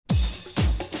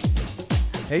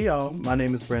Hey y'all, my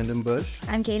name is Brandon Bush.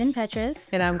 I'm Jaden Petrus.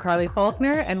 And I'm Carly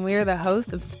Faulkner, and we are the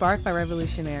host of Spark by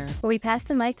Revolutionaire, where we pass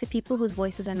the mic to people whose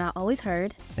voices are not always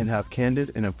heard and have candid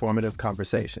and informative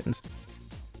conversations.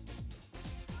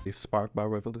 Spark by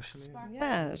Revolutionaire.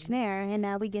 Revolutionaire. And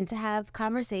now we get to have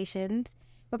conversations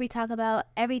where we talk about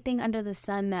everything under the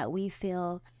sun that we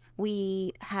feel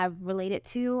we have related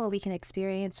to, or we can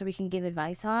experience, or we can give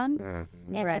advice on.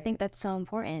 And I think that's so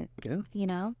important. Yeah. You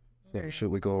know? So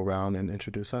should we go around and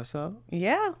introduce ourselves?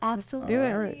 Yeah. Absolutely. Do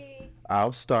it. Right.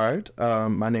 I'll start.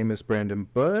 My name is Brandon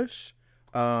Bush.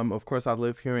 Of course, I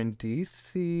live here in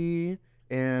D.C.,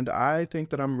 and I think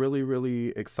that I'm really, really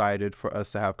excited for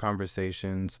us to have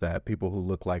conversations that people who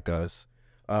look like us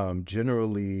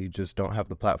generally just don't have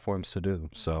the platforms to do.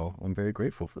 So I'm very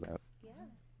grateful for that.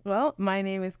 Well, my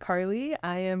name is Carly.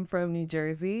 I am from New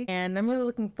Jersey, and I'm really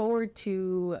looking forward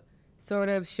to sort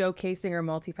of showcasing our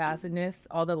multifacetedness,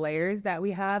 all the layers that we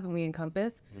have and we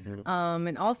encompass,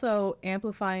 and also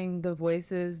amplifying the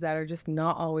voices that are just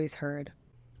not always heard.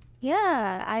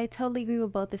 Yeah, I totally agree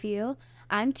with both of you.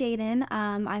 I'm Jaden.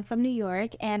 I'm from New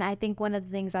York, and I think one of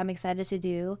the things I'm excited to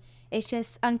do is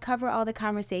just uncover all the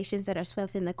conversations that are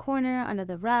swept in the corner, under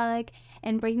the rug,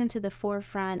 and bring them to the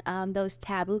forefront. Those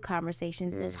taboo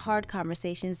conversations, those hard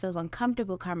conversations, those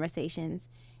uncomfortable conversations,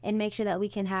 and make sure that we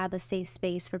can have a safe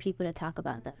space for people to talk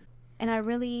about them. And I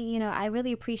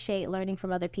really appreciate learning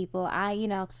from other people.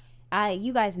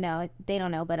 You guys know, they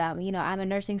don't know, but I'm a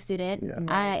nursing student.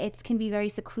 Yeah. It can be very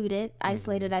secluded,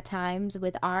 isolated at times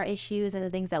with our issues and the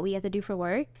things that we have to do for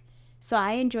work. So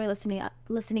I enjoy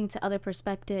listening to other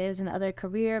perspectives and other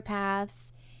career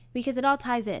paths, because it all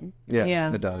ties in.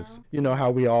 Yeah, it does. You know how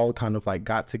we all kind of like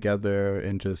got together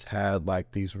and just had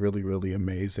like these really, really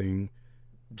amazing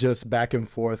just back and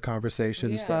forth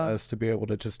conversations for us to be able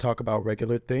to just talk about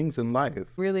regular things in life.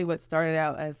 Really what started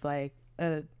out as like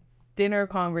a dinner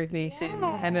conversation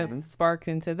kind of sparked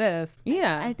into this.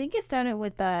 Yeah. I think it started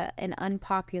with an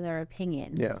unpopular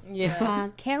opinion. Yeah.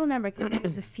 Can't remember because there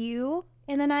was a few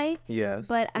in the night. Yes.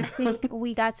 But I think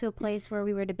we got to a place where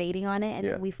we were debating on it,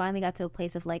 and we finally got to a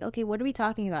place of like, okay, what are we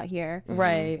talking about here?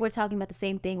 Right. We're talking about the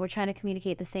same thing. We're trying to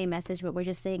communicate the same message, but we're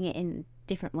just saying it in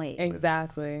different ways.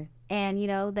 Exactly. And,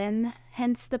 then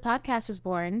hence the podcast was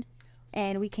born.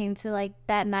 And we came to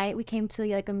that night, we came to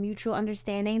a mutual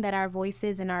understanding that our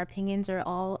voices and our opinions are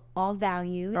all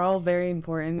valued. They're all very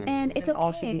important. And it's okay.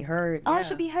 All should be heard. All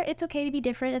should be heard. It's okay to be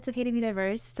different. It's okay to be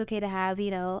diverse. It's okay to have,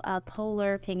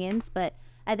 polar opinions. But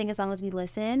I think as long as we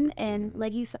listen, and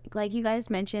like you guys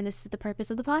mentioned, this is the purpose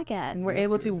of the podcast. And we're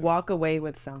able to walk away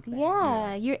with something.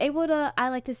 Yeah. You're able to, I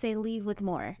like to say, leave with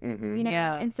more.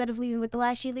 Instead of leaving with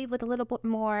less, you leave with a little bit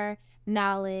more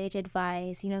knowledge,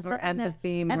 advice, more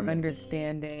empathy, more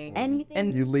understanding.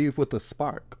 And you leave with a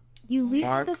spark. You leave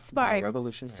with a spark.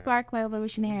 Revolutionaire. Spark by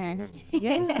Revolutionaire.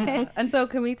 Yeah. And so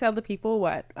can we tell the people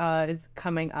what is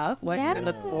coming up? What you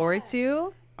look forward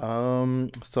to?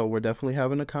 So we're definitely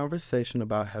having a conversation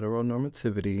about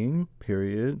heteronormativity,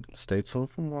 period. Stay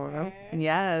tuned for more.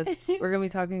 Yes. We're going to be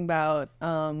talking about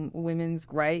women's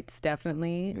rights,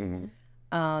 definitely.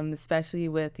 Especially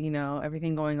with,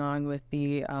 everything going on with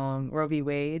the Roe v.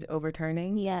 Wade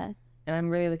overturning. Yeah. And I'm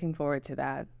really looking forward to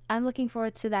that. I'm looking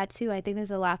forward to that too. I think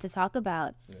there's a lot to talk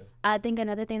about. Yeah. I think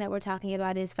another thing that we're talking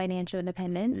about is financial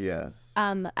independence. Yes.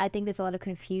 I think there's a lot of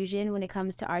confusion when it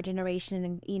comes to our generation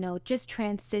and, just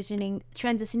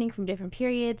transitioning from different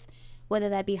periods, whether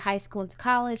that be high school into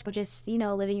college, or just,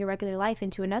 living your regular life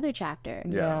into another chapter.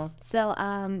 Yeah. So,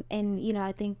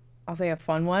 I think I'll say a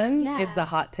fun one is the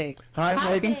hot takes.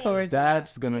 I'm looking forward.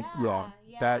 That's gonna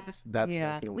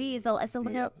That's Weasel. It's a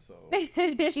little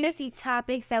juicy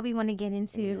topics that we want to get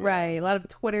into. Right. A lot of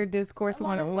Twitter discourse we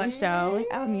want to flesh out.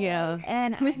 Yeah.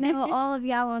 And I know all of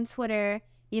y'all on Twitter,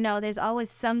 there's always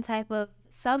some type of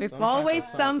something. There's always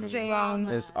something.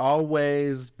 There's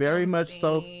always very much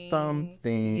so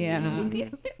something. Yeah.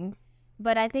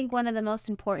 But I think one of the most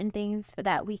important things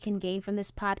that we can gain from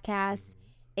this podcast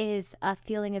is a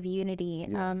feeling of unity.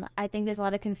 Yes. I think there's a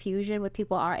lot of confusion with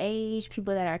people our age,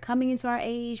 people that are coming into our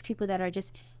age, people that are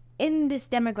just in this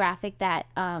demographic that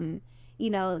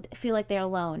feel like they're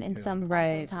alone in some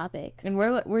topics. And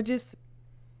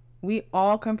we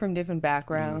all come from different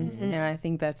backgrounds, and I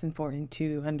think that's important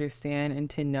to understand and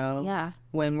to know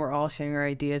when we're all sharing our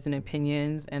ideas and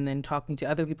opinions and then talking to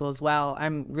other people as well.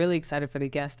 I'm really excited for the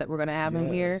guests that we're going to have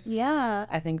in here. Yeah.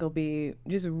 I think it'll be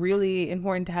just really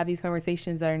important to have these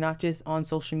conversations that are not just on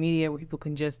social media where people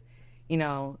can just,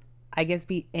 I guess,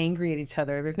 be angry at each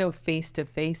other. There's no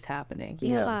face-to-face happening.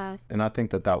 Yeah. And I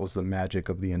think that was the magic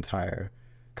of the entire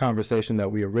conversation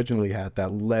that we originally had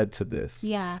that led to this.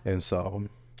 Yeah. And so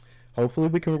hopefully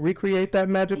we can recreate that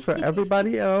magic for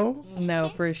everybody else. No,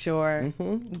 for sure.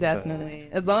 Mhm. Definitely.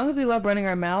 As long as we love running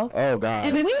our mouths. Oh God,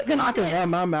 And we can I can run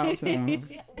my mouth. we I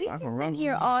can can run sit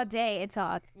here all day and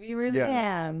talk. We really Yeah.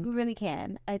 can. We really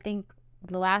can. I think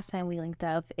the last time we linked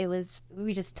up, we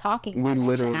were just talking. We for an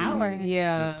literally hour.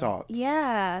 Yeah. just talk.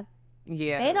 Yeah.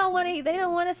 Yeah. They don't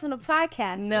want us on the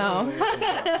podcast. No.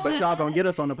 But y'all gonna get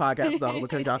us on the podcast though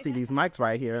because y'all see these mics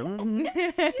right here.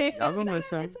 Mhm. Y'all gonna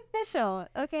listen. It's official.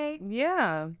 Okay.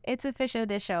 Yeah. It's official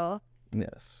this show.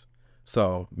 Yes.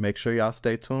 So make sure y'all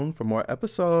stay tuned for more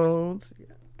episodes.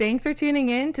 Thanks for tuning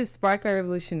in to Spark by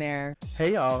Revolutionaire.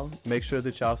 Hey y'all, make sure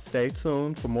that y'all stay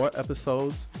tuned for more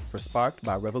episodes for Sparked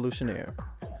by Revolutionaire.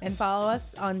 And follow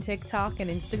us on TikTok and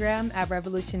Instagram at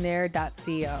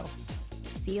revolutionaire.co.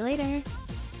 See you later.